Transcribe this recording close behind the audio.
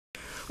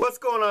What's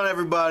going on,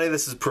 everybody?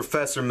 This is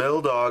Professor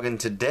Dogg, and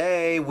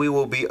today we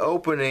will be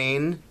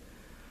opening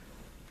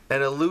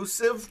an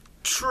elusive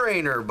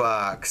trainer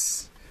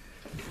box,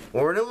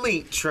 or an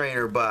elite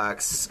trainer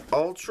box,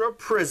 Ultra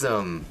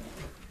Prism.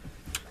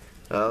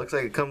 Looks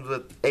like it comes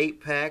with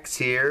 8 packs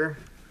here.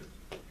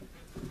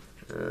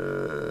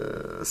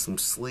 Some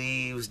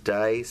sleeves,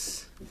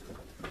 dice,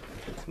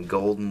 some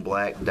gold and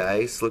black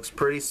dice. Looks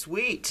pretty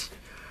sweet.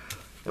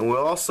 And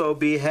we'll also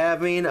be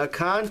having a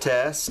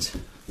contest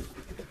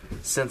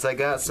since I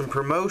got some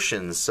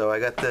promotions. So I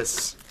got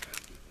this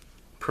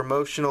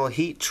promotional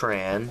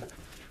Heatran.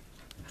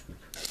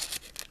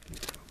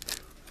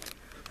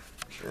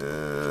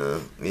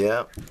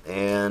 Yeah,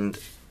 and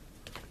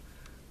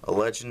a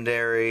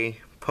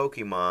legendary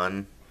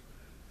Pokemon.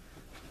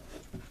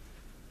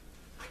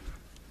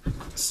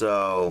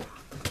 So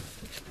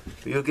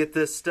you'll get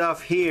this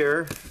stuff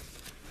here.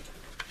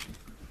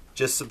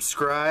 Just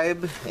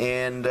subscribe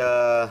and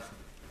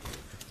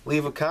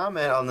leave a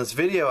comment on this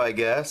video, I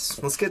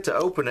guess. Let's get to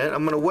open it.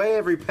 I'm going to weigh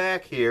every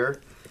pack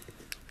here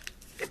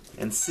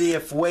and see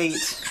if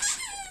weight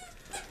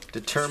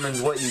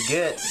determines what you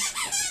get.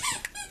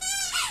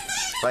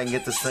 If I can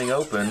get this thing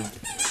open. I'm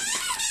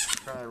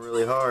trying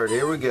really hard.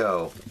 Here we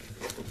go.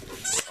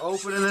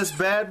 Opening this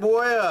bad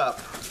boy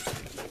up.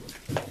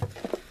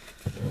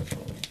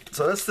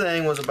 So this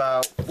thing was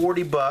about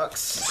 40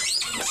 bucks.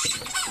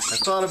 I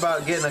thought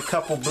about getting a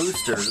couple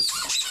boosters.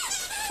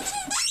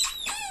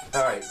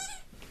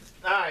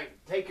 Alright,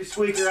 take your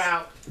squeaker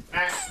out.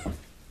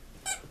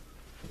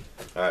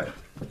 Alright.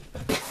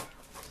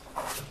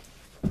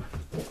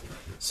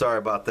 Sorry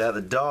about that.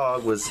 The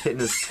dog was hitting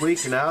his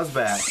squeaker, now it's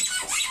back.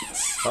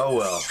 Oh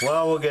well.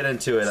 Well, we'll get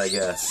into it, I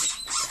guess.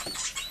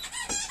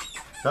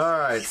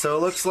 Alright, so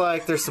it looks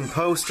like there's some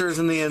posters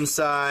in the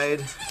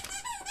inside.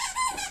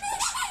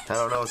 I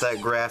don't know what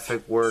that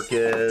graphic work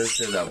is.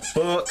 There's a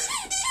book.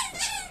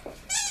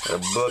 A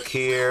book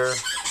here.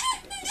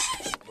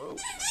 Whoa.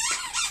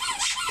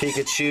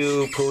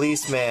 Pikachu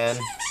policeman.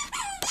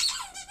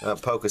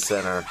 Poke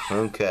Center.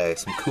 Okay,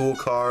 some cool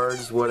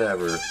cards,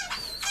 whatever.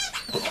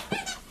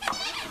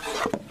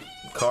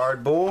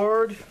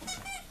 Cardboard.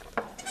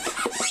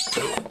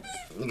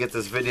 Let me get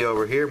this video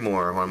over here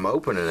more when I'm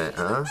opening it,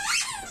 huh?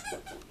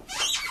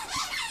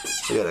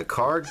 We got a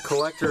card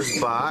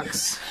collector's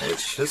box,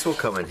 which this will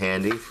come in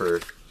handy for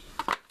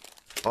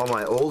all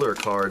my older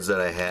cards that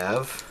I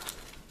have.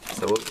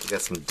 So we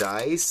got some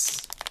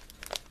dice.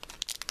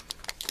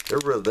 They're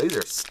really, these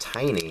are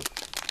tiny.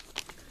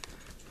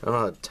 I don't know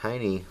how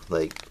tiny,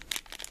 like,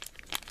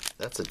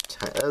 that's a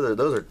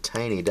those are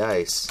tiny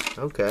dice.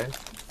 Okay.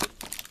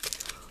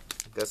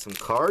 Got some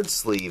card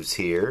sleeves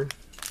here.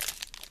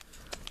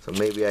 So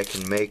maybe I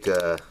can make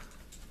a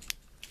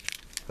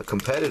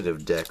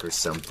competitive deck or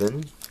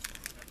something.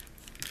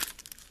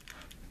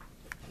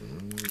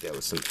 Got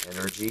with some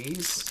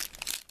energies.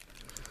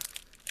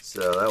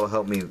 So that will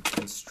help me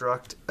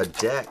construct a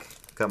deck.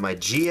 Got my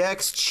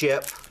GX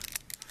chip.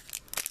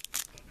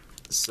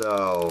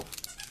 So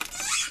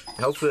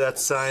hopefully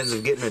that's signs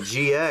of getting a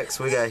GX.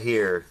 We got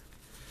here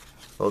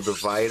little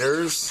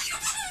dividers.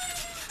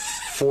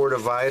 4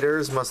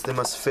 dividers. They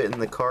must fit in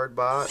the card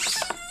box.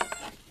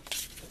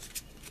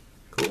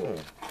 Cool.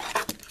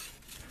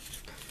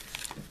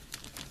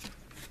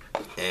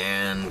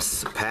 And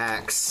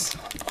packs.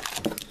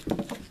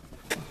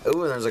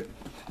 Oh, and there's a...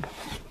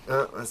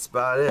 Oh, that's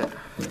about it.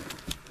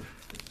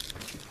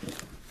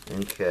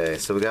 Okay,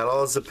 so we got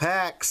all the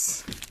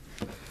packs.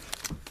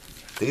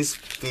 These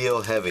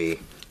feel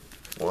heavy.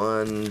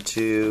 1,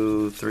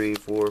 2, 3,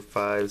 4,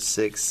 5,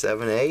 6,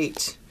 7,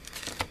 8.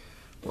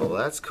 Well,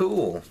 that's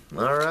cool.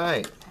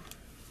 Alright.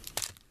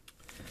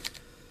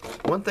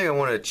 One thing I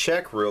want to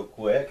check real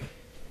quick.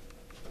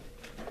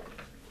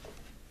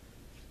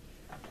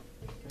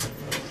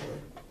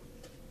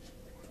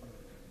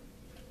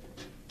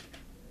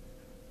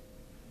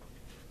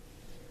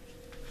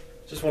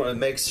 Just want to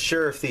make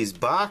sure if these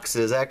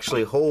boxes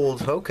actually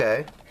hold.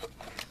 Okay.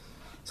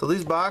 So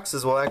these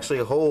boxes will actually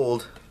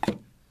hold a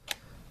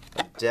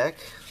deck.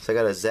 So I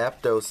got a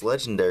Zapdos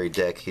legendary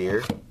deck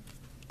here.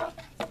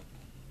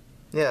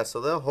 Yeah, so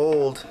they'll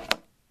hold.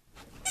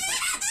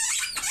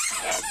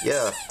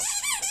 Yeah.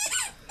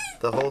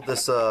 They'll hold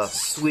this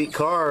sweet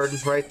card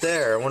right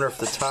there. I wonder if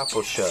the top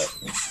will shut.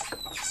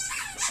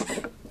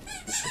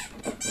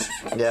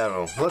 Yeah, I don't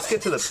know. Let's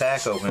get to the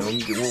pack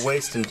opening. We're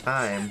wasting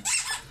time.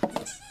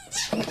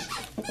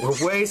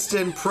 We're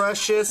wasting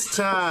precious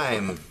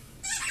time.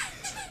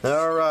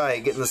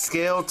 Alright, getting the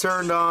scale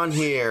turned on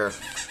here.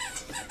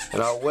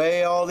 And I'll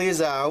weigh all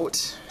these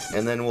out,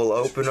 and then we'll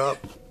open up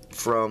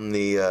from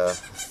the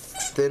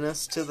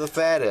thinnest to the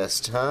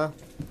fattest, huh?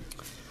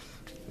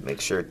 Make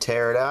sure to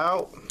tear it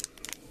out.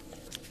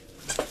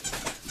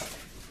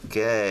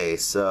 Okay,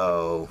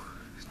 so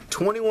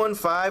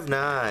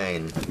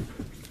 21.59.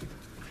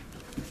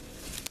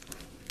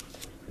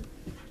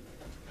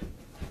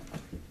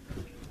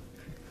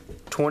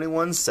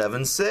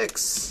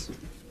 21.76.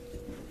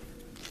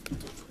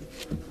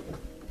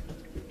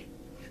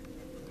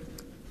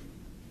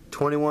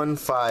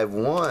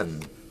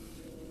 21.51.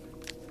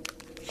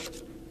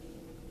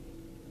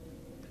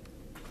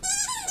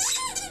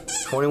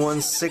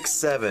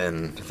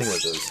 2167. I think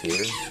it goes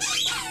here.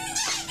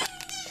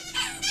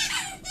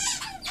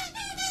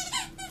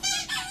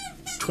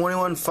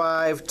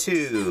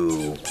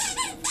 2152.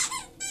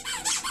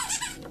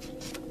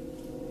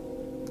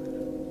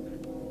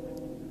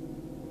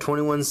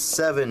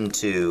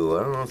 2172.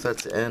 I don't know if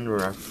that's the end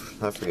or I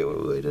forget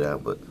what we laid it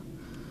out, but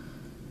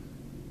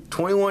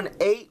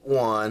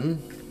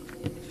 2181.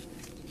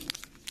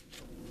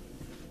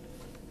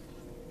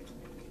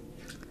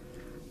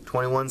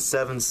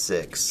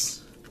 2176.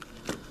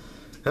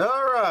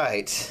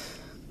 Alright,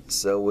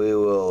 so we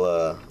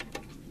will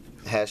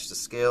hash the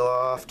scale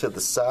off to the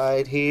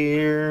side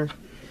here,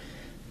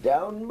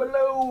 down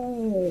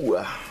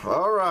below.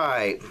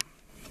 Alright,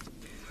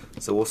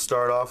 so we'll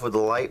start off with the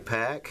light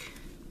pack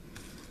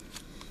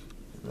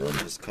and then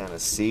just kind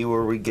of see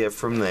where we get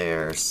from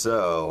there.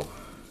 So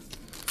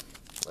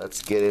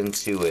let's get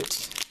into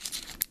it.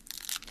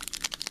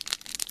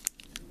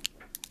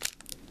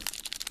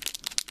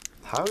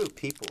 How do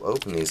people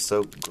open these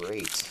so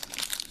great?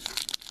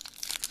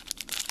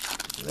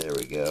 There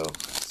we go.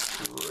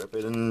 Rip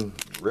it and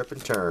rip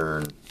and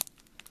turn.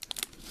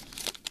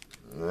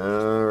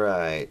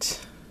 Alright.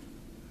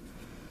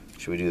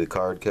 Should we do the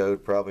card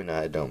code? Probably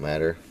not, it don't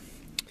matter.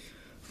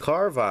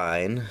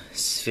 Carvine,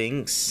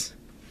 Sphinx,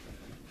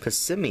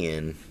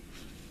 Passimian,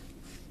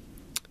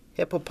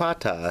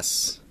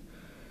 Hippopotas,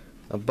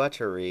 a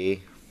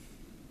Buttery,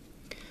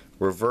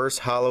 Reverse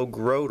Hollow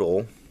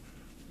Grodel,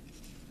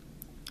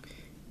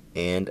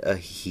 and a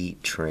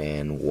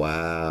Heatran.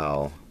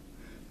 Wow.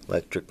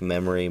 Electric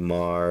Memory,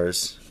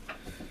 Mars.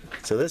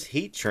 So this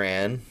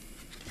Heatran.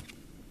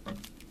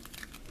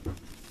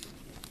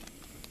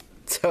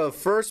 So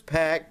first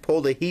pack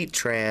pulled a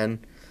Heatran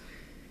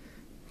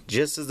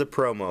just as the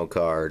promo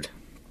card.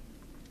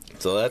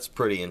 So that's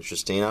pretty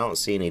interesting. I don't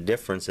see any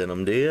difference in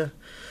them, do you?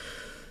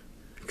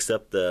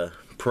 Except the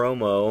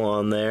promo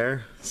on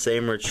there.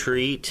 Same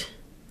retreat.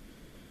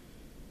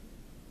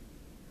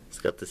 It's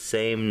got the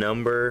same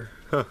number.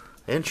 Huh,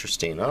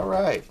 interesting.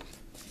 Alright.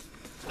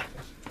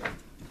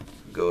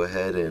 Go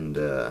ahead and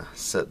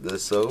set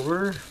this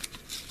over.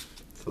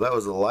 So that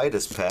was the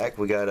lightest pack.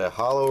 We got a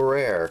hollow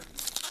rare.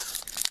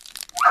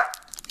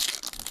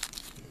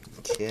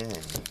 Okay.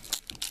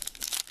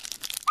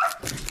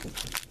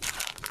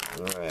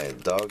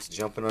 Alright, dog's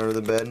jumping under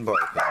the bed and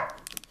barking.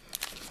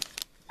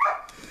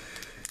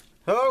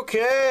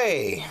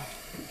 Okay.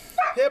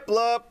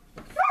 Piplup,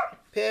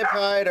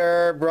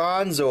 Piphider,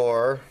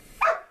 Bronzor,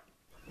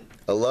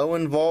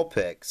 Alolan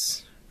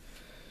Vulpix,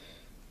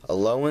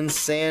 Alolan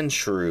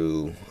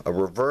Sandshrew, a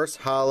Reverse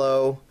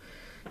Hollow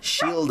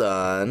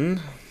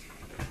Shieldon,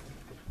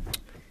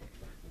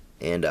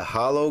 and a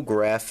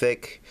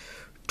Holographic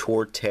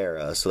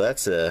Torterra. So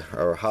that's a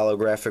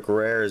holographic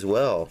rare as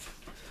well.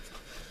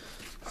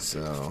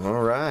 So,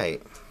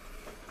 alright.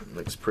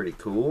 Looks pretty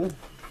cool.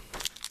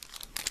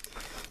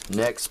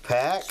 Next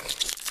pack.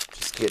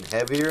 Just getting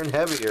heavier and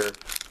heavier.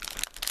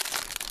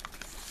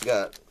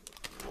 Got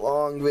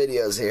long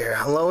videos here.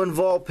 Alolan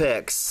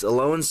Vulpix,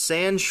 Alolan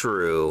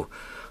Sandshrew,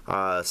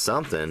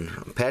 something.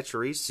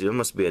 Pachirisu, it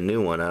must be a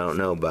new one I don't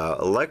know about.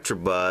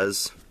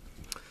 Electabuzz,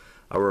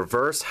 a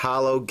Reverse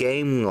Hollow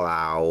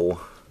Gamelow,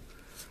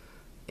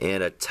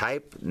 and a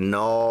Type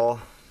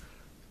Null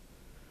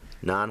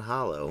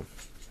non-hollow.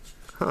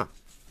 Huh.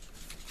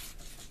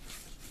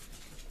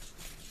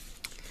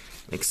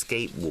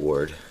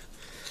 Skateboard.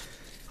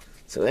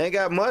 So they ain't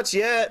got much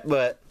yet,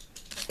 but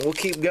we'll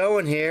keep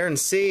going here and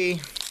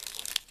see.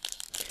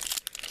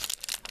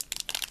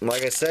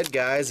 Like I said,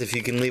 guys, if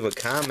you can leave a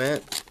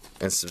comment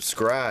and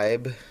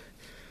subscribe,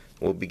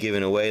 we'll be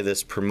giving away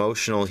this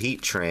promotional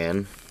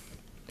Heatran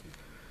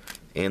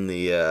and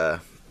the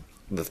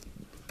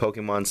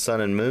Pokemon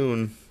Sun and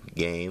Moon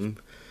game,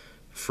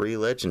 free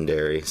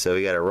legendary. So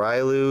we got a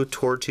Railu,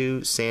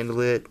 Tortu,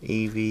 Salandit,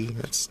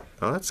 Eevee.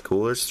 That's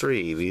cool. There's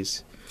 3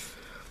 Eevees.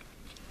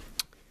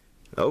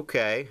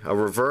 Okay, a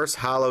Reverse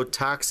Hollow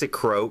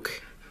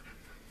Toxicroak.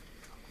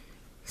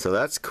 So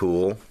that's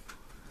cool.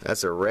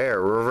 That's a rare,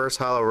 Reverse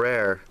Hollow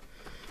rare.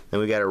 Then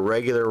we got a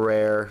regular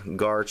rare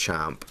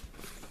Garchomp.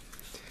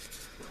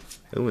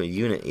 Ooh, a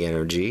Unit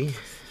Energy.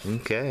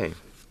 Okay.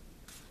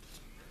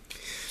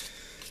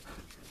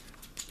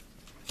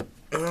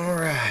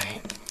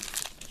 Alright.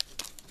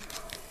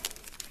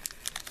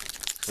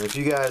 If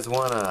you guys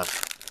wanna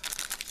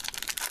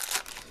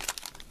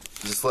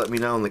just let me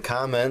know in the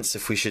comments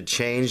if we should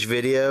change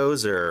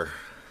videos or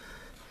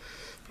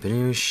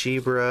Bennu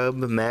Sheebrub,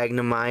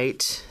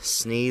 Magnemite,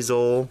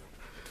 Sneasel,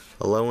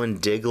 Alolan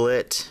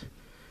Diglett,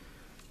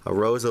 a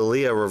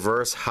Rosalia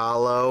Reverse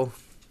Hollow,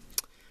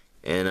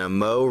 and a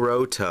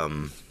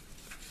Rotom.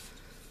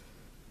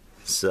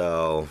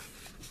 So,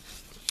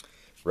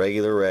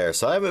 regular rare.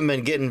 So I haven't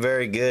been getting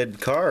very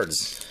good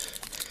cards.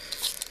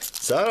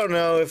 So I don't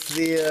know if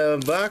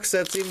the box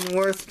set's even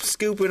worth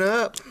scooping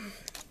up.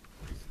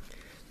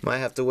 Might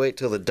have to wait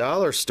till the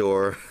dollar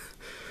store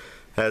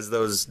has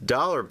those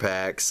dollar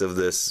packs of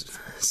this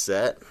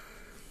set.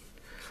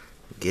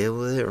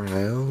 Giblet,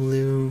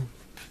 Riolu,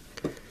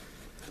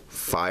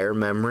 Fire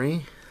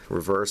Memory,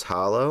 reverse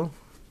hollow.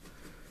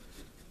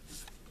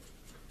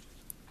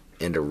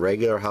 And a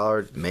regular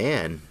hollow.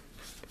 Man,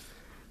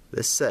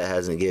 this set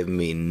hasn't given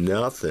me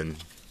nothing.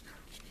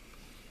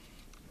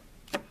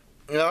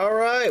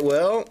 Alright,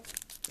 well,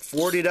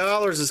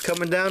 $40 is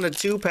coming down to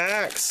 2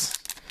 packs.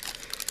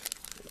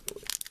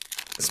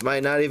 This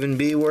might not even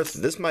be worth,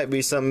 this might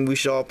be something we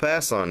should all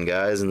pass on,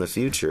 guys, in the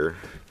future.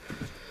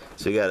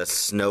 So we got a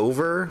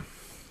Snover,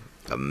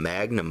 a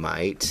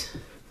Magnemite,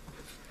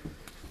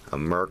 a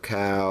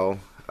Murkow,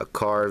 a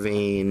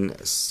Carving,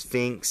 a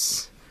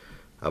Sphinx,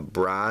 a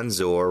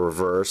Bronzor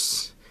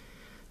reverse,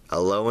 a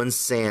Lowen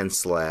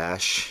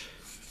Sandslash.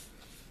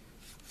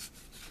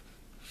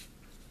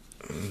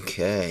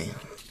 Okay.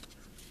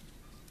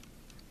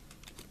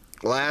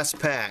 Last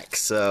pack,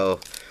 so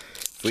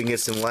we can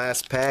get some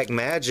last pack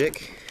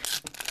magic,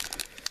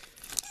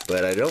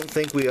 but I don't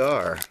think we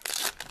are.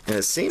 And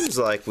it seems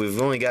like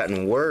we've only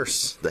gotten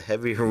worse the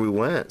heavier we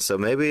went. So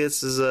maybe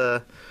this is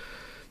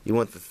you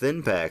want the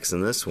thin packs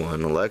in this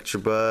one.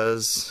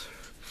 Electabuzz.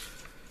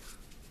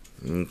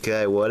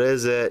 Okay, what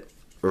is it?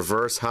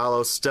 Reverse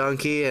Hollow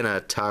Stunky and a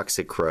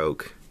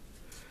Toxicroak.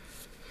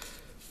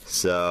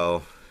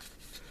 So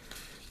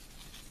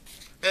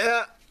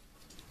yeah.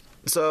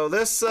 So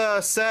this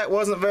set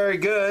wasn't very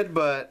good,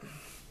 but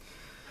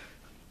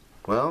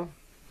well,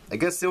 I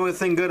guess the only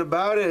thing good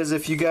about it is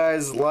if you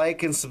guys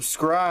like and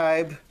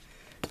subscribe,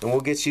 and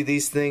we'll get you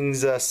these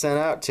things sent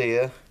out to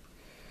you.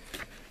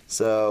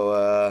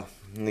 So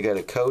we got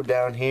a code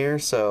down here,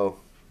 so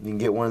you can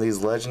get one of these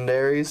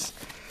legendaries.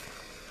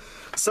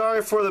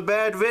 Sorry for the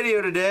bad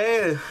video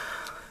today,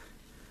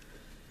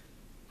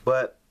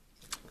 but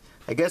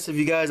I guess if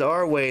you guys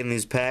are weighing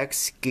these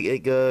packs,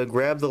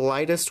 grab the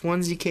lightest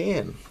ones you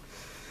can.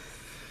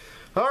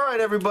 Alright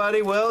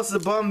everybody, well, this is a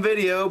bum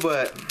video,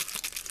 but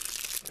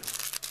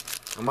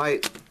I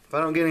might, if I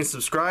don't get any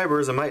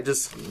subscribers, I might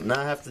just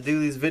not have to do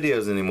these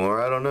videos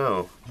anymore. I don't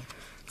know.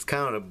 It's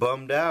kind of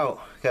bummed out.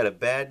 Got a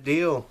bad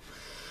deal.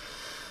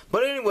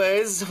 But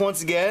anyways,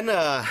 once again,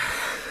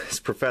 it's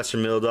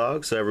Professor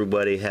Dogg, so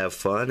everybody have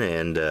fun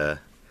and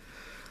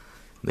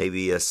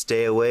maybe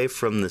stay away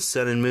from the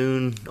Sun and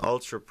Moon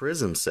Ultra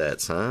Prism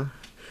sets, huh?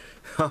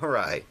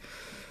 Alright.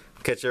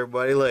 Catch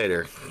everybody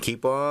later.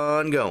 Keep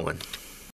on going.